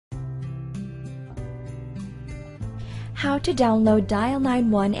How to download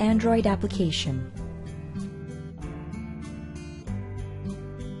Dial91 Android application.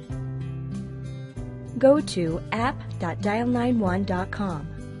 Go to app.dial91.com.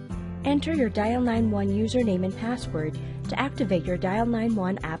 Enter your Dial91 username and password to activate your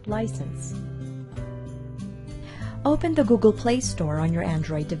Dial91 app license. Open the Google Play Store on your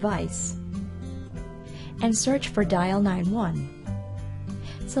Android device and search for Dial91.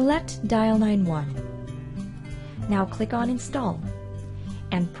 Select Dial91. Now click on Install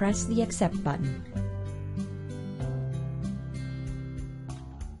and press the Accept button.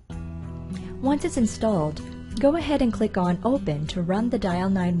 Once it's installed, go ahead and click on Open to run the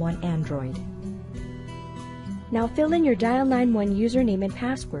Dial91 Android. Now fill in your Dial91 username and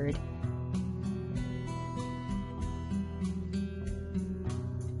password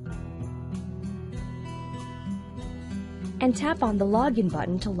and tap on the Login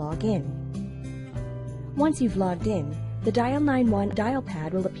button to log in. Once you've logged in, the Dial91 dial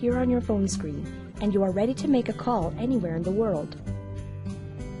pad will appear on your phone screen and you are ready to make a call anywhere in the world.